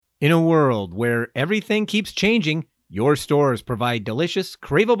In a world where everything keeps changing, your stores provide delicious,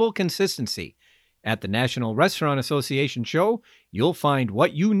 craveable consistency. At the National Restaurant Association show, you'll find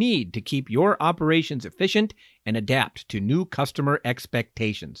what you need to keep your operations efficient and adapt to new customer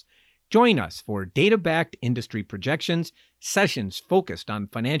expectations. Join us for data-backed industry projections, sessions focused on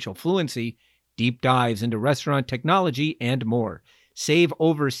financial fluency, deep dives into restaurant technology, and more. Save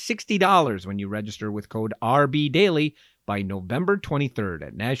over $60 when you register with code RBDaily by November 23rd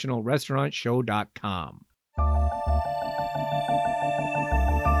at nationalrestaurantshow.com.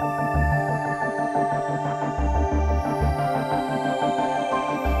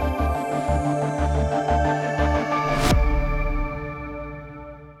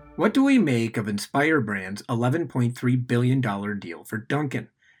 What do we make of Inspire Brands' $11.3 billion deal for Dunkin'?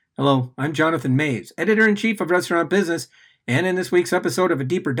 Hello, I'm Jonathan Mays, Editor-in-Chief of Restaurant Business, and in this week's episode of A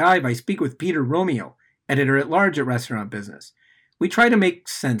Deeper Dive, I speak with Peter Romeo, Editor-at-Large at Restaurant Business. We try to make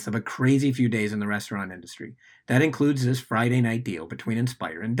sense of a crazy few days in the restaurant industry. That includes this Friday night deal between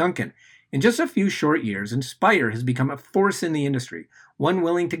Inspire and Dunkin'. In just a few short years, Inspire has become a force in the industry, one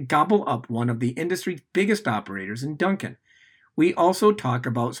willing to gobble up one of the industry's biggest operators in Dunkin'. We also talk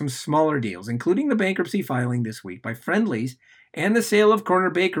about some smaller deals, including the bankruptcy filing this week by Friendly's and the sale of Corner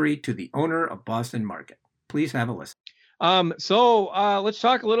Bakery to the owner of Boston Market. Please have a listen. Let's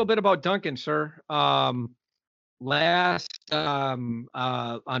talk a little bit about Dunkin', sir. On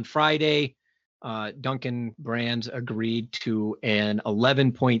Friday, Dunkin Brands agreed to an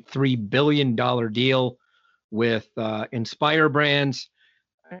 $11.3 billion deal with Inspire Brands,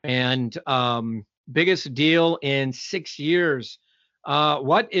 and biggest deal in 6 years.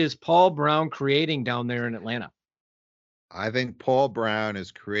 What is Paul Brown creating down there in Atlanta? I think Paul Brown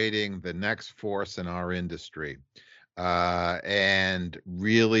is creating the next force in our industry. And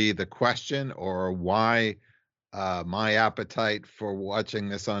really the question, or why my appetite for watching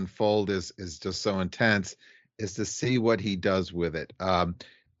this unfold is just so intense, is to see what he does with it.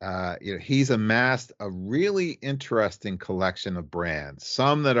 He's amassed a really interesting collection of brands,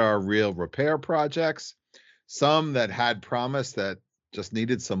 some that are real repair projects, some that had promise that just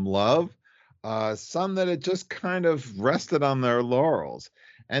needed some love, some that had just kind of rested on their laurels.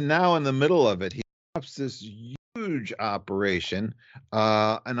 And now in the middle of it, he has this huge operation,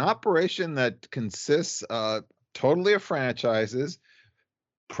 an operation that consists totally of franchises,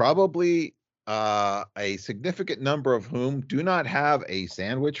 probably a significant number of whom do not have a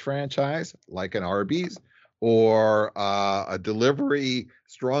sandwich franchise like an Arby's, or a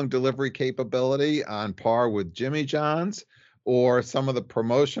strong delivery capability on par with Jimmy John's, or some of the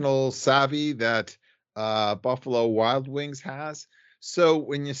promotional savvy that Buffalo Wild Wings has. So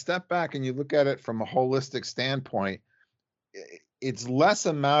when you step back and you look at it from a holistic standpoint, it's less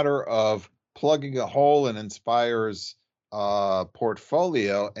a matter of plugging a hole in Inspire's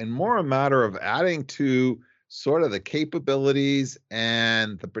portfolio and more a matter of adding to sort of the capabilities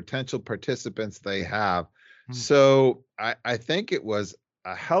and the potential participants they have. So I think it was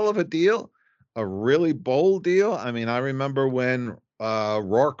a hell of a deal, a really bold deal. I mean, I remember when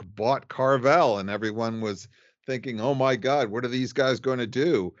Rourke bought Carvel and everyone was thinking, oh my God, what are these guys going to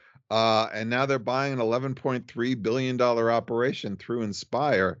do? And now they're buying an $11.3 billion operation through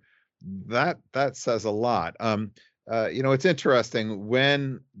Inspire. That says a lot. It's interesting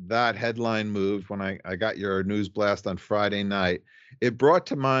when that headline moved, when I got your news blast on Friday night, it brought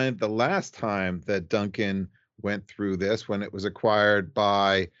to mind the last time that Dunkin' went through this, when it was acquired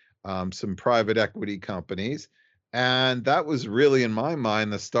by some private equity companies. And that was really, in my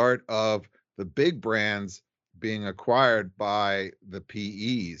mind, the start of the big brands being acquired by the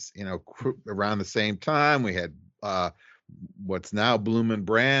PEs. Around the same time, we had what's now Dunkin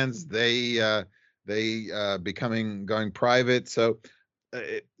Brands. They going private. So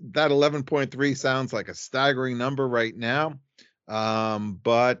that 11.3 sounds like a staggering number right now.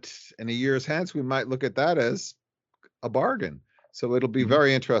 But in a year's hence, we might look at that as a bargain. So it'll be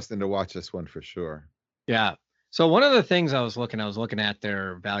very interesting to watch this one for sure. Yeah. So one of the things I was looking at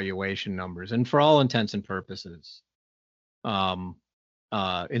their valuation numbers, and for all intents and purposes,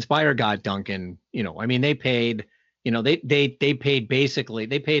 Inspire got Dunkin', they paid, they paid basically,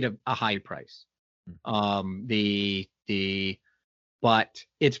 they paid a high price. But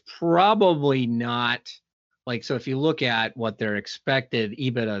it's probably not like, so if you look at what their expected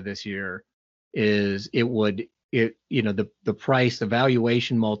EBITDA this year is, the price, the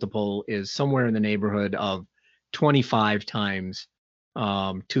valuation multiple is somewhere in the neighborhood of 25 times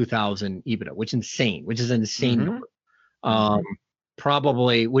 2000 EBITDA, which is an insane number.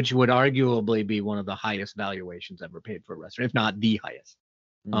 Probably, which would arguably be one of the highest valuations ever paid for a restaurant, if not the highest.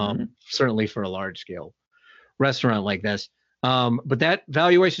 Certainly for a large scale restaurant like this. But that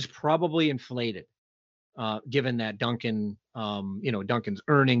valuation is probably inflated, given that Dunkin's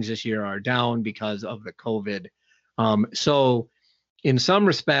earnings this year are down because of the COVID. So in some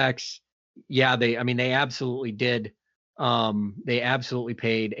respects, yeah, they absolutely did. They absolutely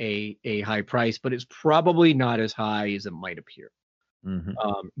paid a high price, but it's probably not as high as it might appear, Hmm.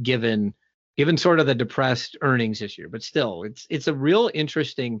 given sort of the depressed earnings this year. But still, it's a real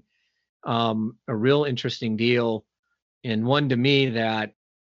interesting deal, and one to me that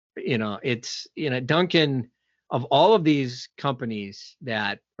it's Dunkin', of all of these companies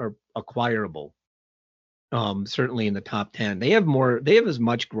that are acquirable, certainly in the top 10, they have as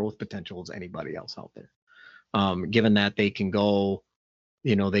much growth potential as anybody else out there. Given that they can grow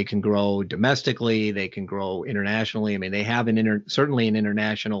domestically, they can grow internationally. I mean, they have certainly an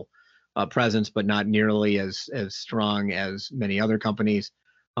international presence, but not nearly as strong as many other companies.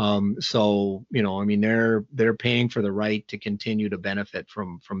 So I mean, they're paying for the right to continue to benefit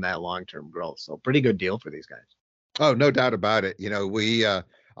from that long-term growth. So pretty good deal for these guys. Oh, no doubt about it.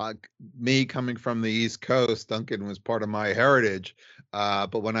 Uh, me coming from the East Coast, Duncan was part of my heritage.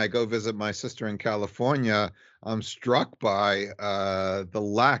 But when I go visit my sister in California, I'm struck by the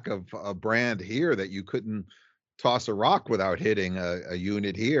lack of a brand here that you couldn't toss a rock without hitting a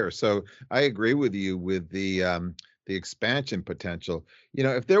unit here. So I agree with you with the expansion potential.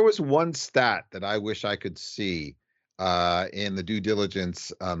 If there was one stat that I wish I could see in the due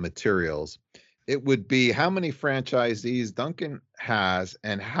diligence materials, it would be how many franchisees Dunkin' has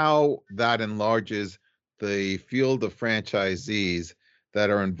and how that enlarges the field of franchisees that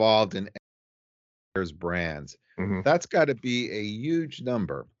are involved in there's brands. Hmm. That's got to be a huge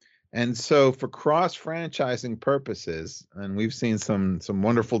number. And so for cross-franchising purposes, and we've seen some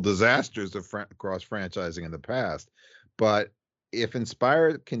wonderful disasters of cross-franchising in the past, but if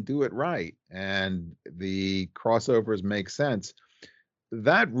Inspire can do it right and the crossovers make sense,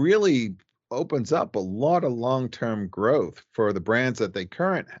 that really opens up a lot of long-term growth for the brands that they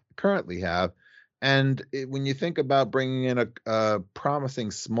currently have. And when you think about bringing in a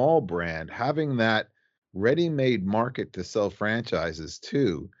promising small brand, having that ready-made market to sell franchises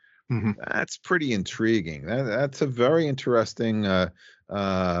too, Hmm. that's pretty intriguing. That's a very interesting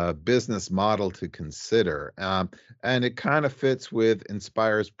business model to consider. And it kind of fits with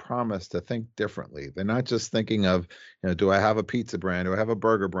Inspire's promise to think differently. They're not just thinking of, do I have a pizza brand? Do I have a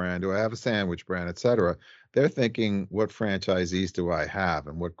burger brand? Do I have a sandwich brand, et cetera? They're thinking, what franchisees do I have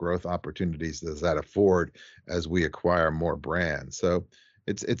and what growth opportunities does that afford as we acquire more brands? So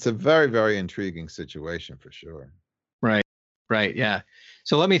it's a very, very intriguing situation for sure. Right. Right. Yeah.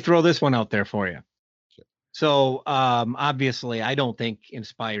 So let me throw this one out there for you. So obviously, I don't think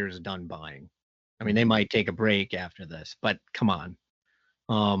Inspire's done buying. I mean, they Mhm. might take a break after this, but come on.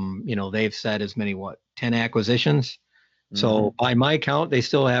 They've said as many, 10 acquisitions. So Mhm. by my count, they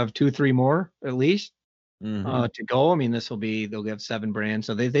still have 2, 3 more at least Mhm. to go. I mean, they'll have 7 brands.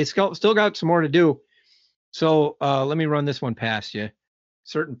 So they still got some more to do. So let me run this one past you.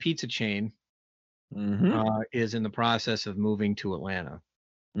 Certain pizza chain Mhm. is in the process of moving to Atlanta,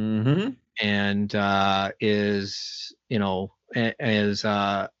 Mhm. and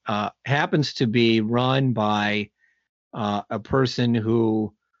happens to be run by a person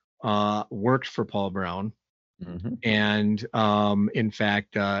who worked for Paul Brown, Mhm. and in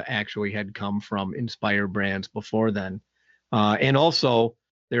fact actually had come from Inspire Brands before then. And also,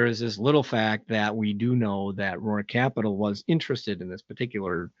 there is this little fact that we do know that Roar Capital was interested in this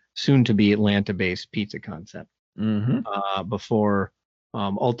particular soon to be Atlanta based pizza concept Mhm. before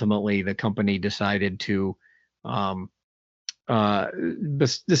ultimately the company decided to um,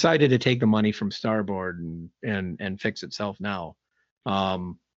 decided to take the money from Starboard and fix itself now.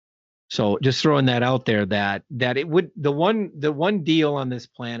 Um, so just throwing that out there, that it would the one deal on this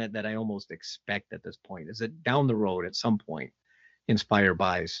planet that I almost expect at this point is that down the road at some point, Inspire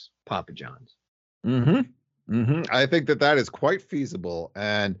buys Papa John's. Mhm. Mhm. I think that is quite feasible,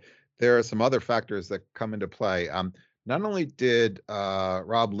 and there are some other factors that come into play. Not only did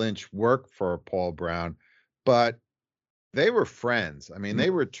Rob Lynch work for Paul Brown, but they were friends. I mean, they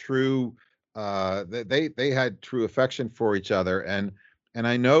were true. They had true affection for each other, and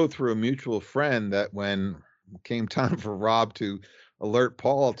I know through a mutual friend that when it came time for Rob to alert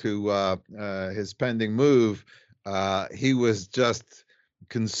Paul to his pending move, he was just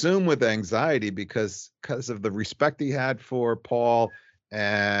consumed with anxiety because of the respect he had for Paul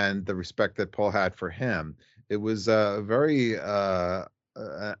and the respect that Paul had for him. It was a very an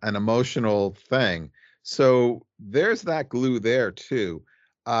emotional thing. So there's that glue there too.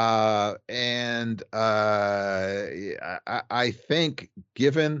 And I think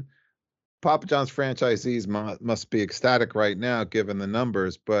given Papa John's franchisees must be ecstatic right now, given the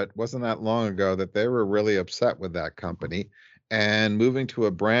numbers, but wasn't that long ago that they were really upset with that company. And moving to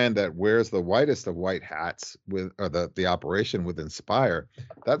a brand that wears the whitest of white hats with, or the operation with Inspire,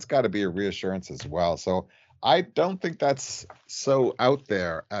 that's got to be a reassurance as well. So I don't think that's so out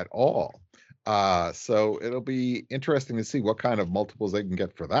there at all. So it'll be interesting to see what kind of multiples they can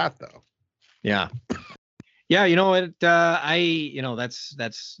get for that, though. Yeah. Yeah, you know it. That's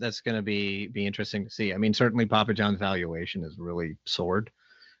going to be interesting to see. I mean, certainly Papa John's valuation has really soared.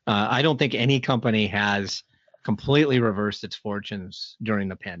 I don't think any company has completely reversed its fortunes during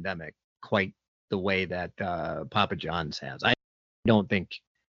the pandemic quite the way that Papa John's has. Don't think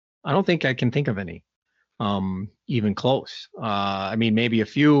I don't think I can think of any even close. I mean, maybe a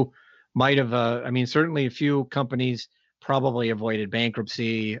few might have. I mean, certainly a few companies probably avoided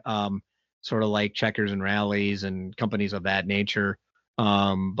bankruptcy. Sort of like Checkers and Rallies and companies of that nature.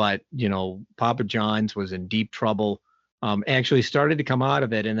 But Papa John's was in deep trouble. Actually started to come out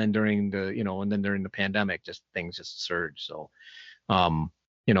of it, and then during the pandemic, just things just surged. So,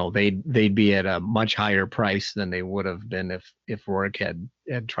 they'd be at a much higher price than they would have been if Rourke had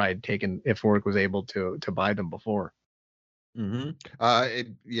tried taking if Rourke was able to buy them before. Mm-hmm.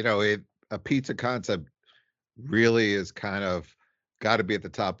 A pizza concept really is kind of got to be at the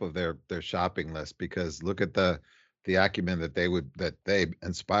top of their shopping list, because look at the acumen that they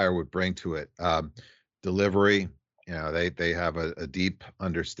Inspire would bring to it. Delivery, they have a deep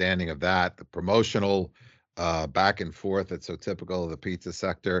understanding of that. The promotional back and forth that's so typical of the pizza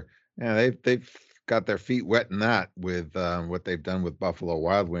sector. Yeah, they've got their feet wet in that with what they've done with Buffalo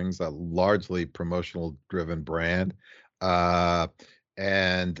Wild Wings, a largely promotional driven brand. Uh,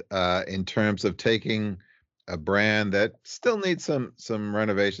 and in terms of taking a brand that still needs some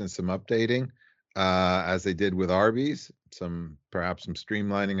renovations, some updating, as they did with Arby's, perhaps some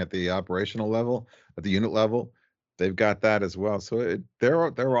streamlining at the operational level, at the unit level. They've got that as well. So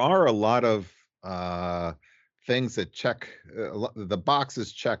there are a lot of things that check the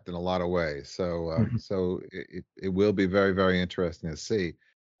boxes checked in a lot of ways. So it will be very, very interesting to see.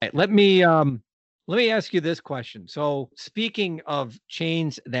 Right, let me ask you this question. So speaking of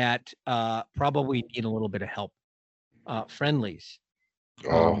chains that probably need a little bit of help, Friendlies.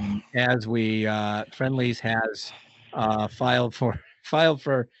 Oh, As we Friendlies has filed for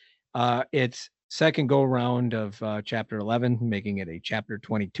its second go round of Chapter 11, making it a Chapter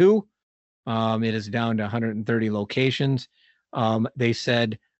 22. It is down to 130 locations. They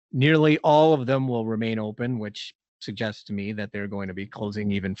said nearly all of them will remain open, which suggests to me that they're going to be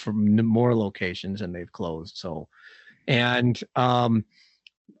closing even for more locations than they've closed. So, and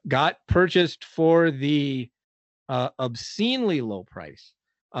got purchased for the obscenely low price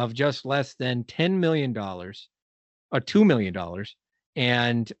of just less than $10 million or $2 million.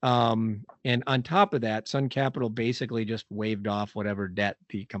 And on top of that, Sun Capital basically just waived off whatever debt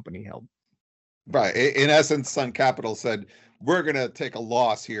the company held. right. In essence, Sun Capital said, we're going to take a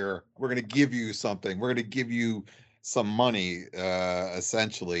loss here. We're going to give you something. We're going to give you some money,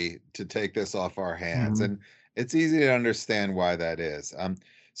 essentially, to take this off our hands. Mm-hmm. And it's easy to understand why that is.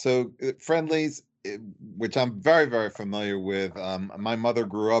 So Friendlies, which I'm very, very familiar with. My mother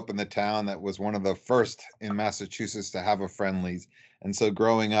grew up in the town that was one of the first in Massachusetts to have a Friendlies. And so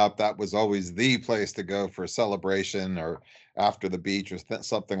growing up, that was always the place to go for a celebration or after the beach or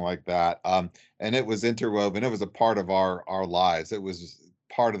something like that. And it was interwoven. It was a part of our lives. It was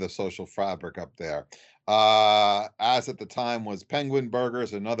part of the social fabric up there. As at the time was Penguin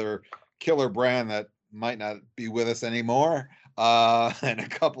Burgers, another killer brand that might not be with us anymore, and a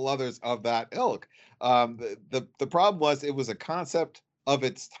couple others of that ilk. The problem was it was a concept of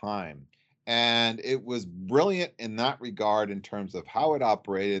its time. And it was brilliant in that regard in terms of how it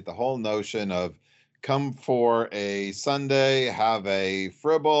operated, the whole notion of come for a Sunday, have a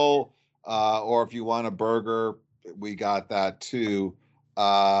fribble, or if you want a burger, we got that too.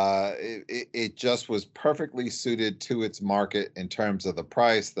 It just was perfectly suited to its market in terms of the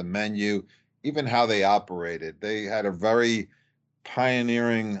price, the menu, even how they operated. They had a very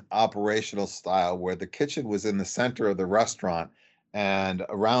pioneering operational style where the kitchen was in the center of the restaurant and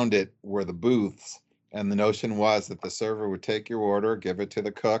around it were the booths. And the notion was that the server would take your order, give it to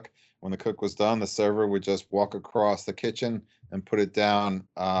the cook. When the cook was done, the server would just walk across the kitchen and put it down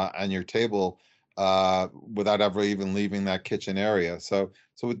on your table without ever even leaving that kitchen area. So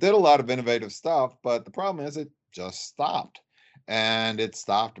it did a lot of innovative stuff, but the problem is it just stopped. And it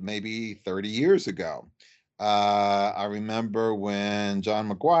stopped maybe 30 years ago. I remember when John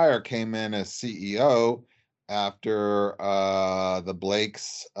McGuire came in as CEO after the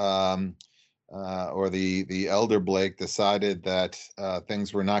Blakes or the elder Blake decided that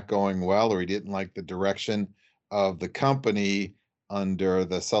things were not going well, or he didn't like the direction of the company under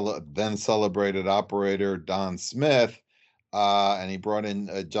the then celebrated operator Don Smith, and he brought in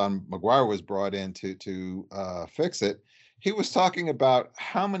John McGuire was brought in to fix it. He was talking about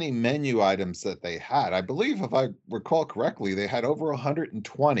how many menu items that they had. I believe, if I recall correctly, they had over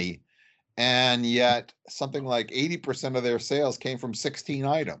 120, and yet something like 80% of their sales came from 16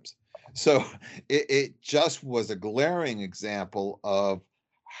 items. So it just was a glaring example of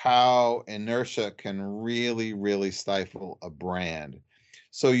how inertia can really, really stifle a brand.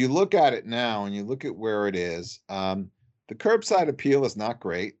 So you look at it now and you look at where it is. The curbside appeal is not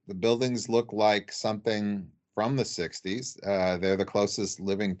great. The buildings look like something from the 60s. They're the closest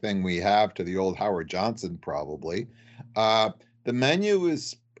living thing we have to the old Howard Johnson, probably. The menu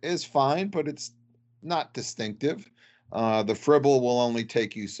is fine, but it's not distinctive. The Fribble will only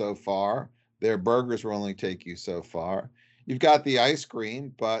take you so far. Their burgers will only take you so far. You've got the ice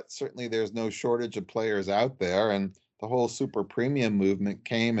cream, but certainly there's no shortage of players out there. And the whole super premium movement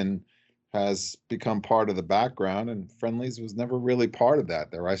came and has become part of the background. And Friendly's was never really part of that.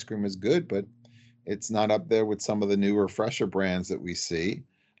 Their ice cream is good, but it's not up there with some of the newer, fresher brands that we see.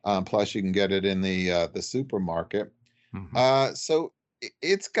 Plus, you can get it in the supermarket. So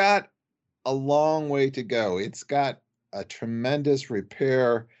it's got a long way to go. It's got a tremendous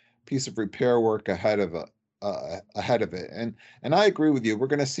piece of repair work ahead of it. And I agree with you. We're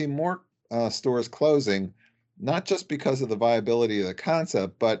going to see more stores closing, not just because of the viability of the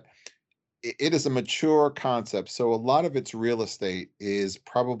concept, but it is a mature concept. So a lot of its real estate is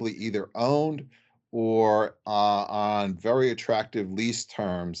probably either owned or on very attractive lease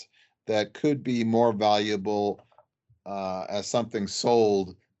terms that could be more valuable as something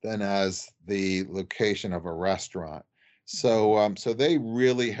sold than as the location of a restaurant. So they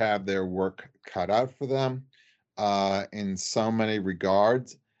really have their work cut out for them in so many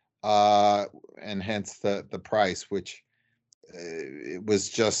regards, and hence the price, which it was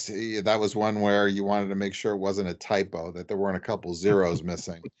just that was one where you wanted to make sure it wasn't a typo, that there weren't a couple zeros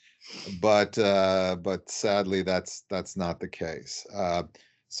missing. But sadly, that's not the case.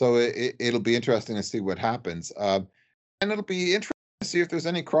 So it'll be interesting to see what happens. And it'll be interesting to see if there's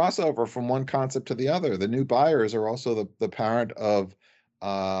any crossover from one concept to the other. The new buyers are also the parent of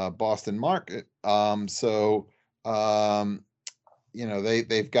Boston Market. So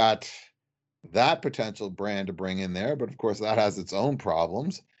they've got that potential brand to bring in there, but of course that has its own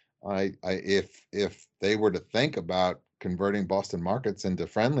problems. If they were to think about converting Boston Markets into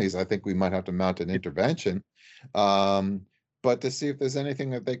Friendlies, I think we might have to mount an intervention. But to see if there's anything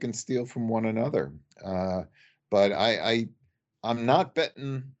that they can steal from one another. But I'm not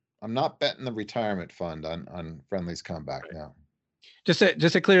betting the retirement fund on Friendly's comeback now. Just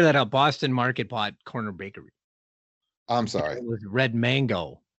to clear that up, Boston Market bought Corner Bakery. I'm sorry. It was Red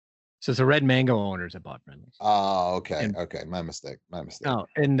Mango. So it's the Red Mango owners that bought Friendly's. Oh, okay. Okay. My mistake. Oh,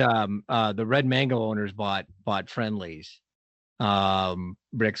 and the Red Mango owners bought Friendly's,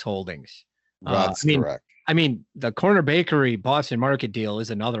 Bricks Holdings. That's correct. I mean, the Corner Bakery Boston Market deal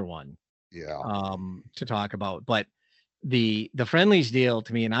is another one. Yeah. To talk about, but the Friendly's deal,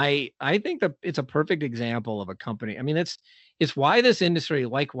 to me, and I think that it's a perfect example of a company. I mean, it's why this industry,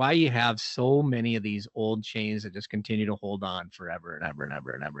 like why you have so many of these old chains that just continue to hold on forever and ever and ever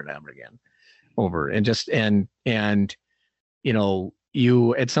and ever and ever again over, and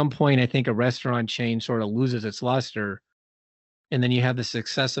you at some point, I think a restaurant chain sort of loses its luster, and then you have the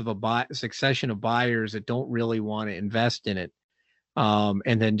succession of buyers that don't really want to invest in it,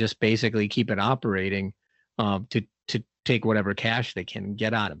 and then just basically keep it operating to take whatever cash they can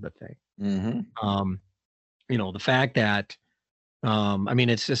get out of the thing. Mm-hmm. The fact that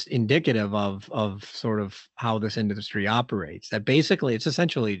it's just indicative of sort of how this industry operates. That basically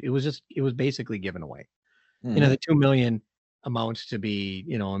it was basically given away. Mm-hmm. The 2 million amounts to be,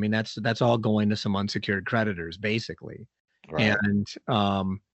 that's all going to some unsecured creditors basically. Right. And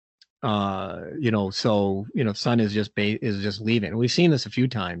Sun is just leaving. And we've seen this a few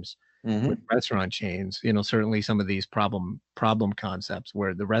times with restaurant chains. Certainly some of these problem concepts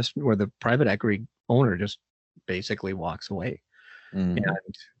where the private equity owner just basically walks away. And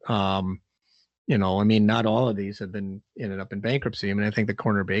not all of these have ended up in bankruptcy. I mean, I think the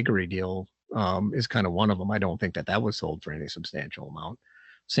Corner Bakery deal is kind of one of them. I don't think that was sold for any substantial amount.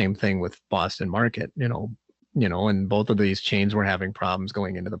 Same thing with Boston Market. And both of these chains were having problems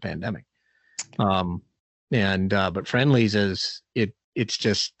going into the pandemic. But Friendly's it's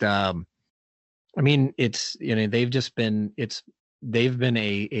just, they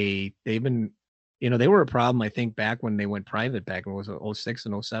were a problem, I think, back when they went private back when it was 06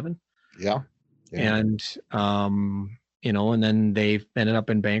 and 07. Yeah. Yeah. And, and then they've ended up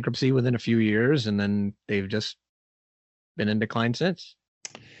in bankruptcy within a few years, and then they've just been in decline since.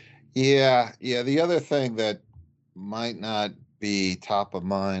 Yeah, yeah. The other thing that might not be top of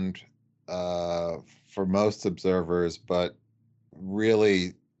mind uh, for most observers, but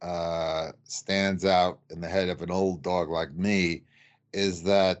really stands out in the head of an old dog like me, is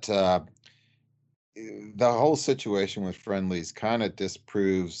that the whole situation with Friendlies kind of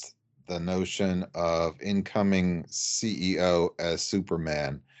disproves the notion of incoming CEO as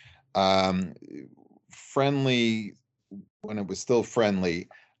Superman. Um, Friendly, when it was still Friendly,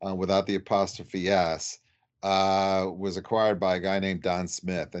 without the apostrophe S, was acquired by a guy named Don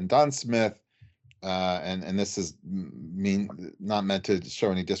Smith. And Don Smith, and this is not meant to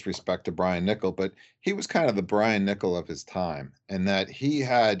show any disrespect to Brian Nickel, but he was kind of the Brian Nickel of his time, in that he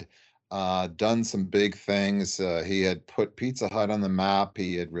had done some big things. He had put Pizza Hut on the map.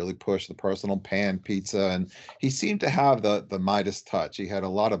 He had really pushed the personal pan pizza, and he seemed to have the Midas touch. He had a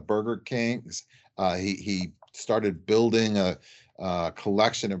lot of Burger Kings. He started building a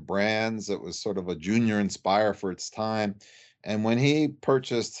collection of brands that was sort of a junior Inspire for its time. And when he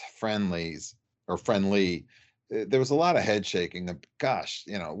purchased Friendlies or Friendly, there was a lot of head shaking of, gosh,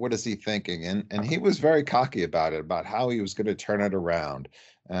 what is he thinking? And he was very cocky about it, about how he was going to turn it around.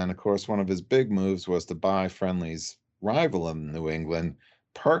 And of course, one of his big moves was to buy Friendly's rival in New England,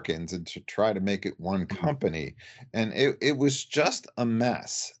 Perkins, and to try to make it one company. And it was just a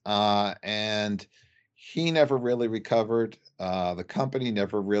mess. And he never really recovered. The company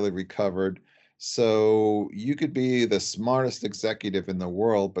never really recovered. So you could be the smartest executive in the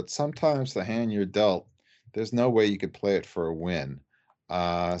world, but sometimes the hand you're dealt, there's no way you could play it for a win.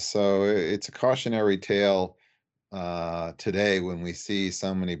 So it's a cautionary tale today when we see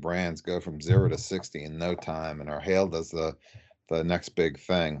so many brands go from 0 to 60 in no time, and are hailed as the next big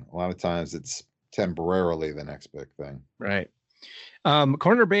thing. A lot of times it's temporarily the next big thing. Right.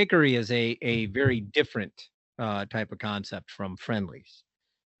 Corner Bakery is a very different type of concept from Friendlies,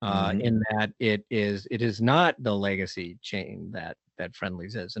 Hmm. in that it is not the legacy chain that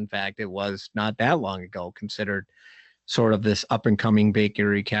Friendlies is. In fact, it was not that long ago considered sort of this up and coming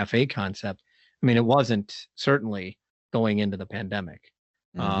bakery cafe concept. I mean, it wasn't certainly going into the pandemic.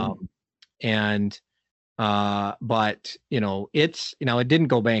 Hmm. Um, and but it didn't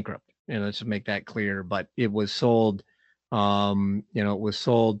go bankrupt. Let's just make that clear. But it was sold. It was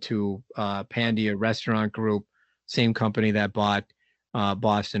sold to Pandia Restaurant Group, same company that bought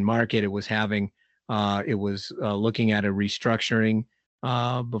Boston Market. It was looking at a restructuring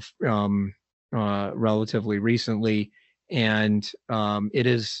relatively recently, and it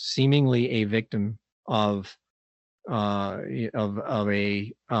is seemingly a victim of a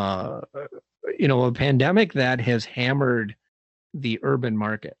pandemic that has hammered the urban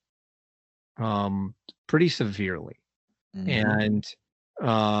market pretty severely. Hmm. And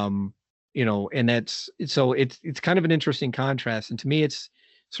and it's kind of an interesting contrast. And to me, it's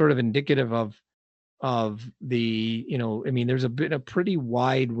sort of indicative of I mean, there's been a pretty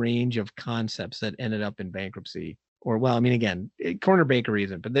wide range of concepts that ended up in bankruptcy. Or, well, I mean, again, Corner Bakery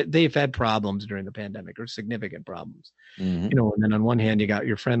isn't, but they've had problems during the pandemic, or significant problems. Hmm. And then on one hand you got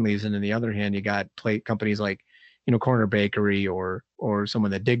your Friendlies, and on the other hand you got plate companies like Corner Bakery, or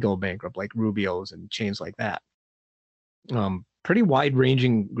someone that did go bankrupt, like Rubio's and chains like that. Pretty wide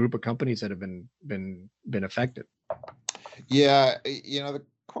ranging group of companies that have been affected. Yeah, the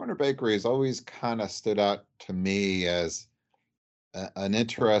corner bakery has always kind of stood out to me as an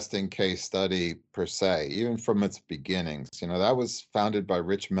interesting case study per se, even from its beginnings. That was founded by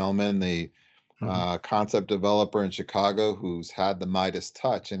Rich Melman, the Mhm. concept developer in Chicago, who's had the Midas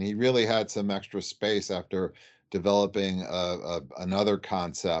touch, and he really had some extra space after developing another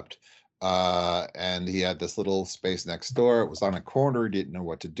concept. And he had this little space next door. It was on a corner. He didn't know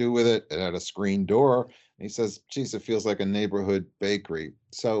what to do with it. It had a screen door. And he says, "Geez, it feels like a neighborhood bakery."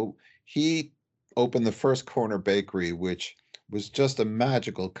 So he opened the first corner bakery, which was just a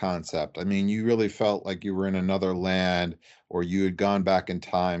magical concept. I mean, you really felt like you were in another land, or you had gone back in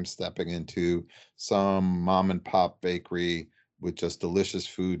time, stepping into some mom and pop bakery with just delicious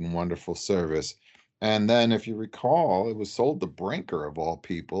food and wonderful service. And then, if you recall, it was sold to Brinker of all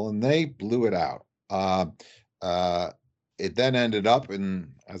people, and they blew it out. Uh, it then ended up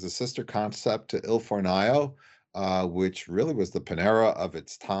in as a sister concept to Il Fornaio, which really was the Panera of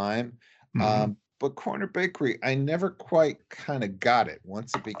its time. Mhm. But Corner Bakery, I never quite kind of got it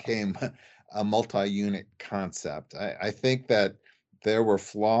once it became a multi-unit concept. I think that there were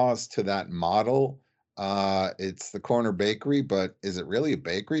flaws to that model. It's the corner bakery, but is it really a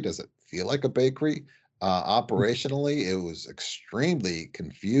bakery? Does it feel like a bakery? Operationally, it was extremely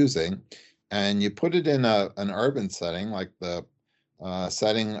confusing. and you put it in an urban setting like the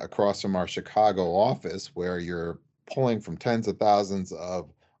setting across from our Chicago office, where you're pulling from tens of thousands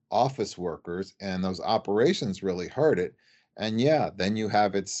of office workers, and those operations really hurt it. And yeah, then you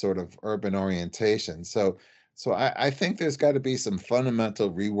have its sort of urban orientation. So I think there's got to be some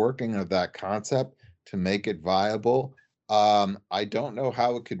fundamental reworking of that concept to make it viable. I don't know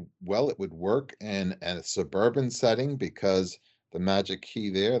how it would work in a suburban setting, because the magic key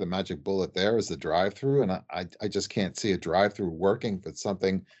there, the magic bullet there is the drive-through, and I just can't see a drive-through working if it's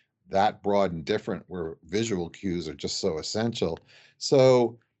something that broad and different, where visual cues are just so essential.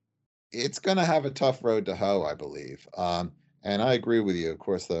 So it's going to have a tough road to hoe, I believe. And I agree with you. Of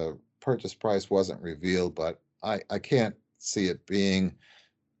course, the purchase price wasn't revealed, but I can't see it being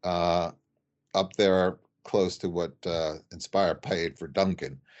uh, up there close to what Inspire paid for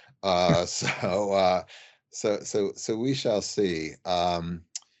Dunkin. Uh, so, uh, so we shall see. A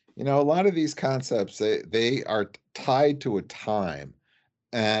lot of these concepts, they are tied to a time,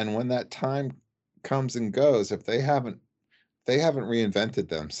 and when that time comes and goes, if they haven't reinvented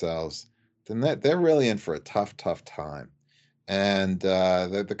themselves, then they're really in for a tough time. And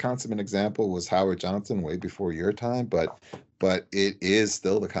the consummate example was Howard Johnson way before your time, but it is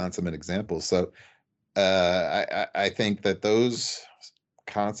still the consummate example. So I think that those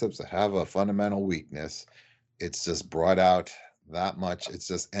concepts that have a fundamental weakness, it's just brought out that much. It's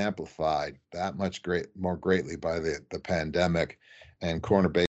just amplified that much more greatly by the pandemic and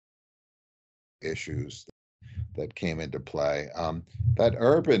corner-based issues that came into play. That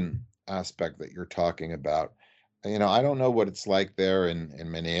urban aspect that you're talking about, I don't know what it's like there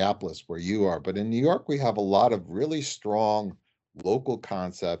in Minneapolis where you are, but in New York, we have a lot of really strong local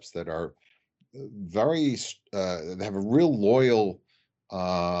concepts that are very they have a real loyal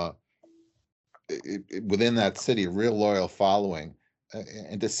uh within that city, a real loyal following.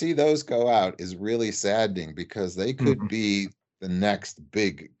 And to see those go out is really saddening, because they could Mhm. be the next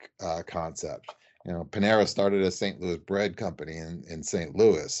big concept. Panera started a St. Louis bread company in St.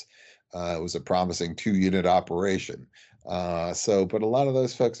 Louis. It was a promising 2-unit operation. But a lot of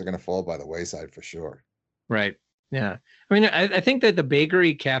those folks are going to fall by the wayside for sure. Right. Yeah. I mean, I think that the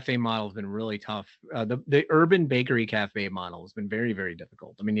bakery cafe model has been really tough. The urban bakery cafe model has been very, very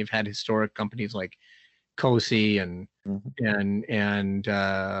difficult. I mean, you've had historic companies like Cosi and Mhm.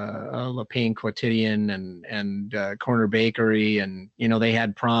 Le Pain Quotidien and Corner Bakery, and they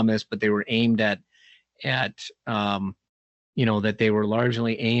had promise, but they were aimed at that they were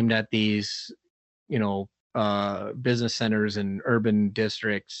largely aimed at these business centers and urban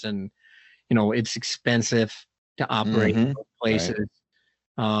districts, and it's expensive to operate Mhm. those Right. places.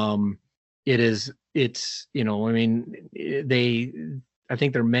 Um, it's I mean, I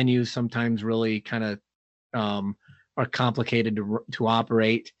think their menus sometimes really kind of are complicated to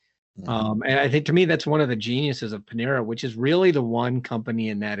operate. Mhm. And I think, to me, that's one of the geniuses of Panera, which is really the one company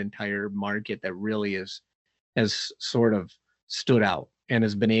in that entire market that really has sort of stood out and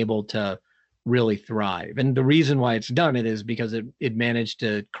has been able to really thrive. And the reason why it's done it is because it managed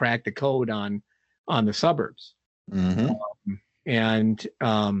to crack the code on the suburbs. Mhm. And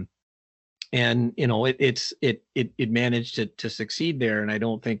it managed to succeed there. And I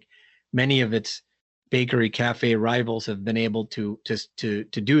don't think many of its bakery cafe rivals have been able to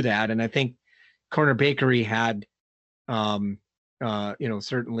do that. And I think Corner Bakery had certainly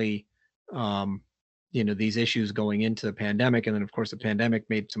these issues going into the pandemic, and then of course the pandemic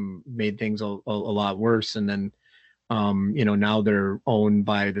made things a lot worse. And then now they're owned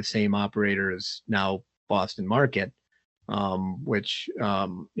by the same operator as now Boston Market, which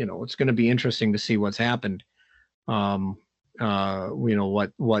it's going to be interesting to see what's happened. What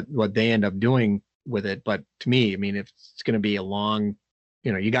they end up doing with it. But to me, I mean, if it's going to be a long,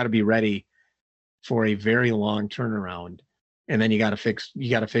 you got to be ready for a very long turnaround, and then you got to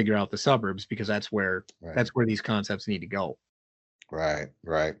figure out the suburbs, because Right. that's where these concepts need to go. Right.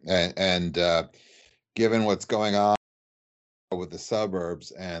 And given what's going on with the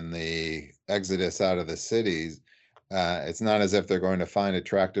suburbs and the exodus out of the cities, it's not as if they're going to find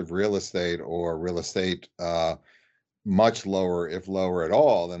attractive real estate, or real estate much lower, if lower at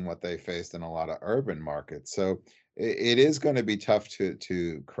all, than what they faced in a lot of urban markets. So it is going to be tough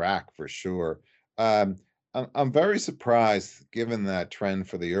to crack for sure. Um, I'm very surprised, given that trend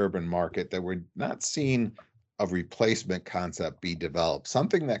for the urban market, that we're not seeing a replacement concept be developed,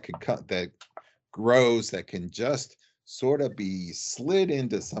 something that that grows, that can just sort of be slid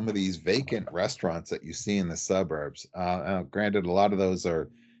into some of these vacant restaurants that you see in the suburbs. Granted, a lot of those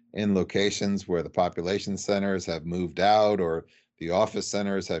are in locations where the population centers have moved out, or the office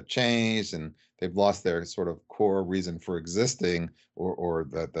centers have changed and they've lost their sort of core reason for existing, or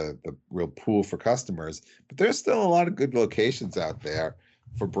the real pool for customers. But there's still a lot of good locations out there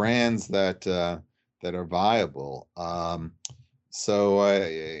for brands that are viable. So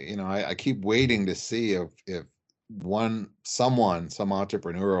I keep waiting to see if some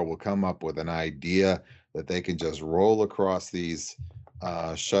entrepreneur will come up with an idea that they can just roll across these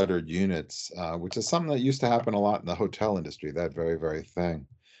shuttered units, which is something that used to happen a lot in the hotel industry, that very, very thing.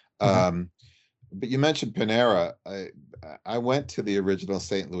 Mhm. But you mentioned Panera. I went to the original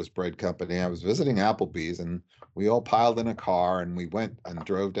St. Louis bread company. I was visiting Applebee's, and we all piled in a car and we went and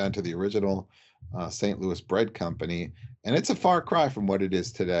drove down to the original St. Louis bread company. And it's a far cry from what it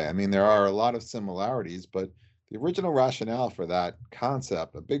is today. I mean, there are a lot of similarities, but the original rationale for that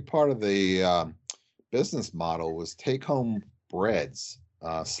concept, a big part of the business model was take home breads,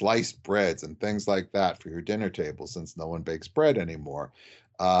 sliced breads, and things like that for your dinner table, since no one bakes bread anymore.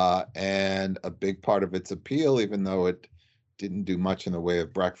 And a big part of its appeal, even though it didn't do much in the way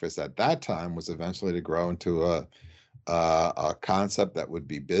of breakfast at that time, was eventually to grow into a concept that would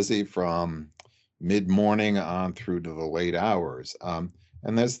be busy from mid-morning on through to the late hours.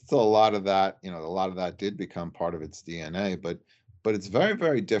 And there's still a lot of that, a lot of that did become part of its DNA, but it's very,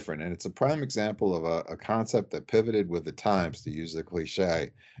 very different. And it's a prime example of a concept that pivoted with the times, to use the cliche,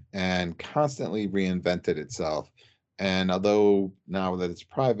 and constantly reinvented itself. And although now that it's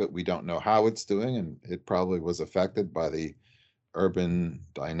private, we don't know how it's doing, and it probably was affected by the urban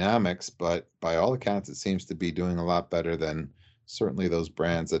dynamics, but by all accounts, it seems to be doing a lot better than certainly those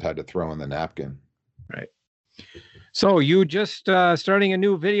brands that had to throw in the napkin. Right. So you just starting a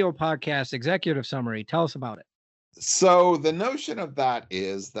new video podcast, Executive Summary. Tell us about it. So the notion of that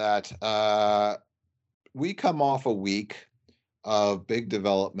is that we come off a week of big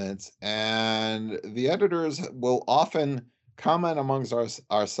developments, and the editors will often comment amongst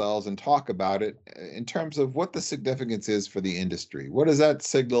ourselves and talk about it in terms of what the significance is for the industry. What is that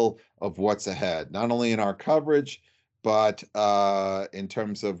signal of what's ahead, not only in our coverage, but in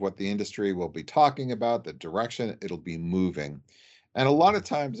terms of what the industry will be talking about, the direction it'll be moving. And a lot of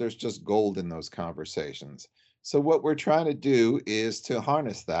times there's just gold in those conversations. So what we're trying to do is to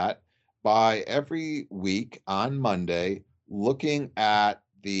harness that by every week on Monday, looking at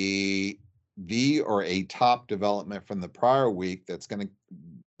the or a top development from the prior week that's going to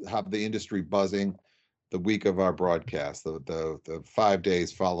have the industry buzzing the week of our broadcast, the 5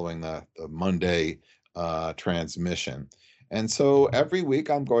 days following the Monday transmission. And so every week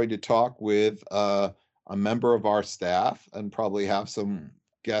I'm going to talk with a member of our staff, and probably have some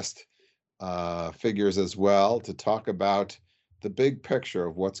guest figures as well, to talk about the big picture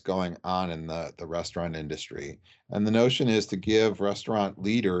of what's going on in the restaurant industry. And the notion is to give restaurant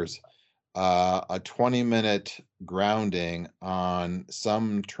leaders a 20-minute grounding on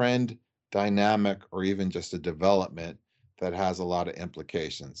some trend, dynamic, or even just a development that has a lot of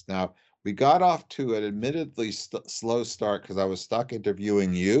implications. Now, we got off to an admittedly slow start because I was stuck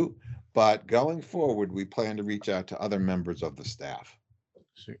interviewing you, but going forward, we plan to reach out to other members of the staff.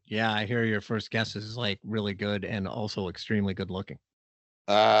 Yeah, I hear your first guess is like really good and also extremely good looking.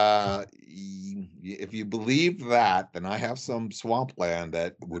 If you believe that, then I have some swampland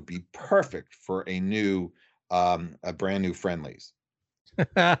that would be perfect for a brand new Friendlies.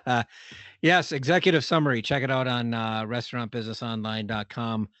 Yes, Executive Summary. Check it out on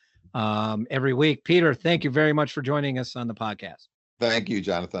restaurantbusinessonline.com every week. Peter, thank you very much for joining us on the podcast. Thank you,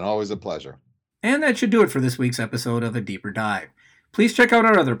 Jonathan. Always a pleasure. And that should do it for this week's episode of A Deeper Dive. Please check out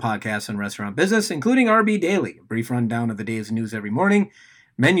our other podcasts on restaurant business, including RB Daily, a brief rundown of the day's news every morning,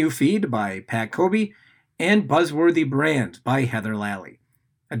 Menu Feed by Pat Kobe, and Buzzworthy Brands by Heather Lally.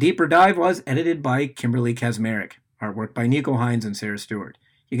 A Deeper Dive was edited by Kimberly Kazmarek, artwork by Nico Hines and Sarah Stewart.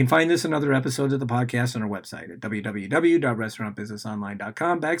 You can find this and other episodes of the podcast on our website at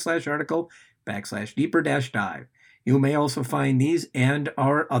www.restaurantbusinessonline.com/article/deeper-dive. You may also find these and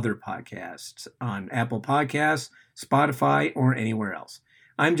our other podcasts on Apple Podcasts, Spotify, or anywhere else.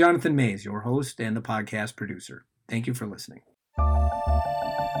 I'm Jonathan Mays, your host and the podcast producer. Thank you for listening.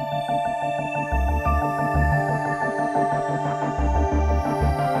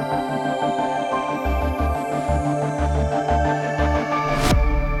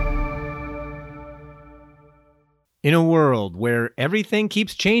 In a world where everything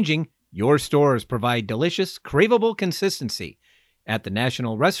keeps changing, your stores provide delicious, craveable consistency. At the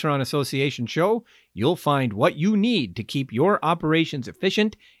National Restaurant Association show, you'll find what you need to keep your operations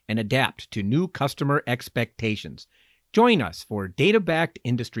efficient and adapt to new customer expectations. Join us for data-backed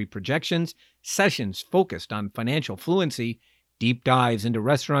industry projections, sessions focused on financial fluency, deep dives into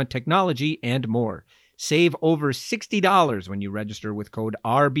restaurant technology, and more. Save over $60 when you register with code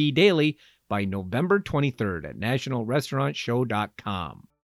RBDaily by November 23rd at nationalrestaurantshow.com.